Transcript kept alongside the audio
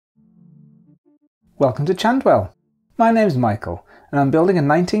Welcome to Chandwell. My name's Michael and I'm building a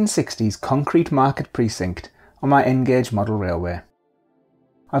 1960s concrete market precinct on my N-gauge model railway.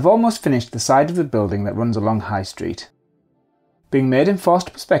 I've almost finished the side of the building that runs along High Street. Being made in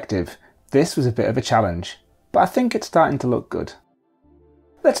forced perspective, this was a bit of a challenge, but I think it's starting to look good.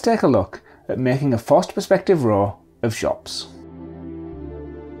 Let's take a look at making a forced perspective row of shops.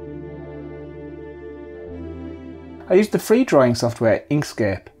 I used the free drawing software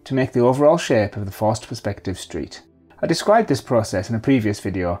Inkscape to make the overall shape of the forced perspective street. I described this process in a previous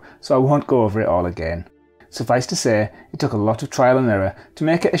video, so I won't go over it all again. Suffice to say, it took a lot of trial and error to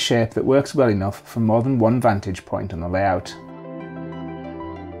make it a shape that works well enough from more than one vantage point on the layout.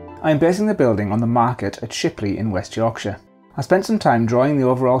 I am basing the building on the market at Shipley in West Yorkshire. I spent some time drawing the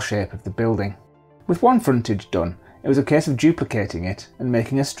overall shape of the building. With one frontage done, it was a case of duplicating it and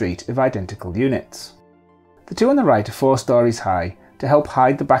making a street of identical units. The two on the right are 4 stories high to help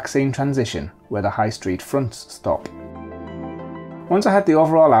hide the back scene transition where the high street fronts stop. Once I had the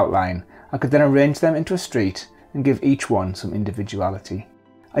overall outline, I could then arrange them into a street and give each one some individuality.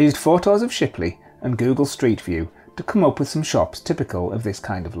 I used photos of Shipley and Google Street View to come up with some shops typical of this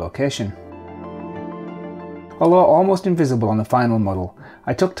kind of location. Although almost invisible on the final model,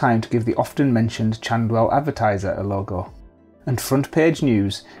 I took time to give the often mentioned Chandwell advertiser a logo. And front page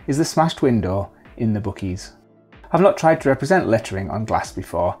news is the smashed window in the bookies. I've not tried to represent lettering on glass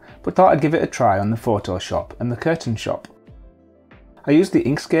before, but thought I'd give it a try on the photo shop and the curtain shop. I used the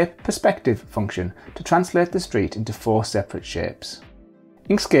Inkscape perspective function to translate the street into 4 separate shapes.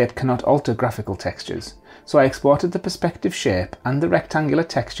 Inkscape cannot alter graphical textures, so I exported the perspective shape and the rectangular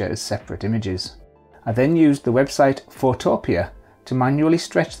texture as separate images. I then used the website Photopia to manually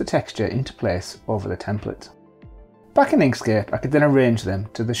stretch the texture into place over the template. Back in Inkscape, I could then arrange them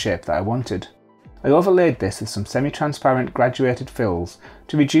to the shape that I wanted. I overlaid this with some semi-transparent graduated fills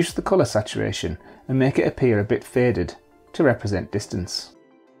to reduce the colour saturation and make it appear a bit faded to represent distance.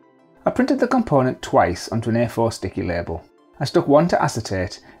 I printed the component twice onto an A4 sticky label. I stuck one to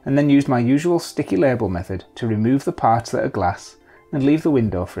acetate and then used my usual sticky label method to remove the parts that are glass and leave the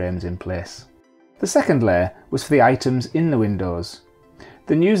window frames in place. The second layer was for the items in the windows.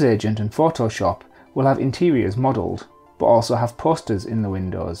 The newsagent and Photoshop will have interiors modelled, but also have posters in the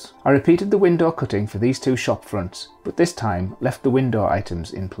windows. I repeated the window cutting for these 2 shop fronts, but this time left the window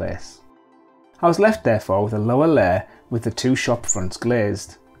items in place. I was left therefore with a lower layer with the 2 shop fronts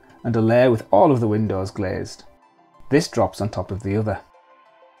glazed, and a layer with all of the windows glazed. This drops on top of the other.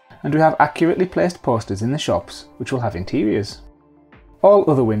 And we have accurately placed posters in the shops which will have interiors. All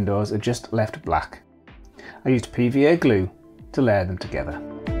other windows are just left black. I used PVA glue to layer them together.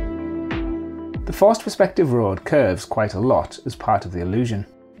 The forced perspective road curves quite a lot as part of the illusion.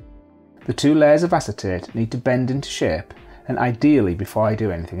 The 2 layers of acetate need to bend into shape, and ideally before I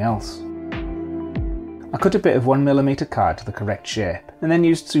do anything else. I cut a bit of 1mm card to the correct shape and then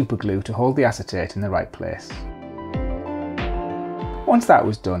used super glue to hold the acetate in the right place. Once that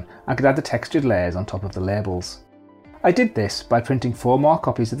was done, I could add the textured layers on top of the labels. I did this by printing 4 more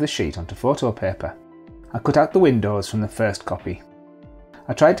copies of the sheet onto photo paper. I cut out the windows from the first copy.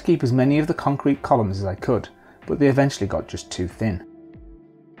 I tried to keep as many of the concrete columns as I could, but they eventually got just too thin.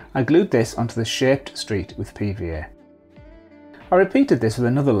 I glued this onto the shaped street with PVA. I repeated this with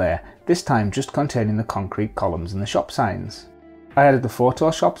another layer, this time just containing the concrete columns and the shop signs. I added the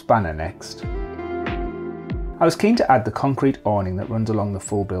Photoshop's banner next. I was keen to add the concrete awning that runs along the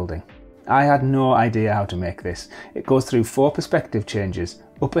full building. I had no idea how to make this. It goes through 4 perspective changes,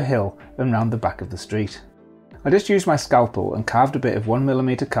 up a hill and round the back of the street. I just used my scalpel and carved a bit of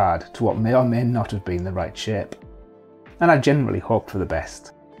 1mm card to what may or may not have been the right shape. And I generally hoped for the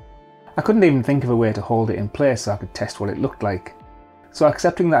best. I couldn't even think of a way to hold it in place so I could test what it looked like. So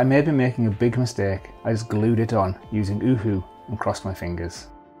accepting that I may be making a big mistake, I just glued it on using Oohoo and crossed my fingers.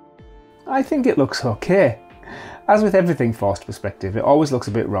 I think it looks okay. As with everything forced perspective, it always looks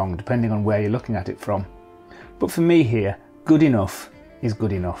a bit wrong depending on where you're looking at it from. But for me here, good enough is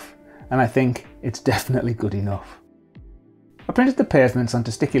good enough. And I think it's definitely good enough. I printed the pavements onto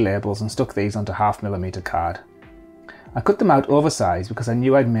sticky labels and stuck these onto 0.5mm card. I cut them out oversized because I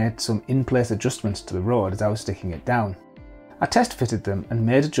knew I'd made some in-place adjustments to the road as I was sticking it down. I test fitted them and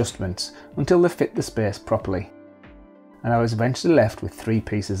made adjustments until they fit the space properly. And I was eventually left with 3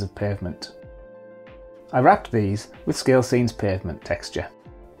 pieces of pavement. I wrapped these with Scale Scene's pavement texture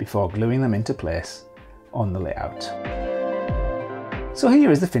before gluing them into place on the layout. So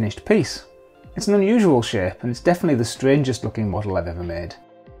here is the finished piece. It's an unusual shape and it's definitely the strangest looking model I've ever made.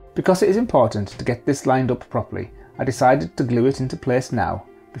 Because it is important to get this lined up properly, I decided to glue it into place now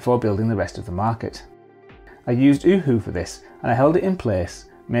before building the rest of the market. I used Oohoo for this and I held it in place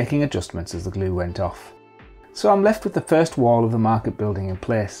making adjustments as the glue went off. So I'm left with the first wall of the market building in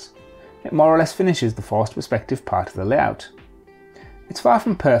place. It more or less finishes the forced perspective part of the layout. It's far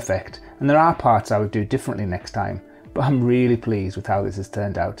from perfect, and there are parts I would do differently next time, but I'm really pleased with how this has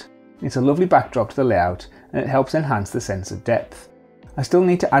turned out. It's a lovely backdrop to the layout, and it helps enhance the sense of depth. I still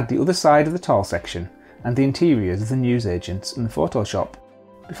need to add the other side of the tall section, and the interiors of the newsagents and the photo shop.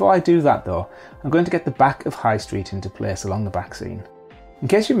 Before I do that though, I'm going to get the back of High Street into place along the back scene. In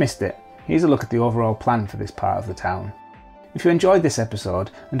case you missed it, here's a look at the overall plan for this part of the town. If you enjoyed this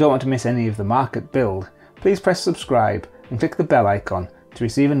episode and don't want to miss any of the market build, please press subscribe and click the bell icon to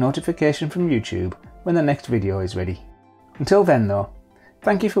receive a notification from YouTube when the next video is ready. Until then though,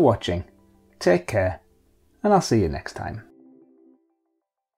 thank you for watching, take care, and I'll see you next time.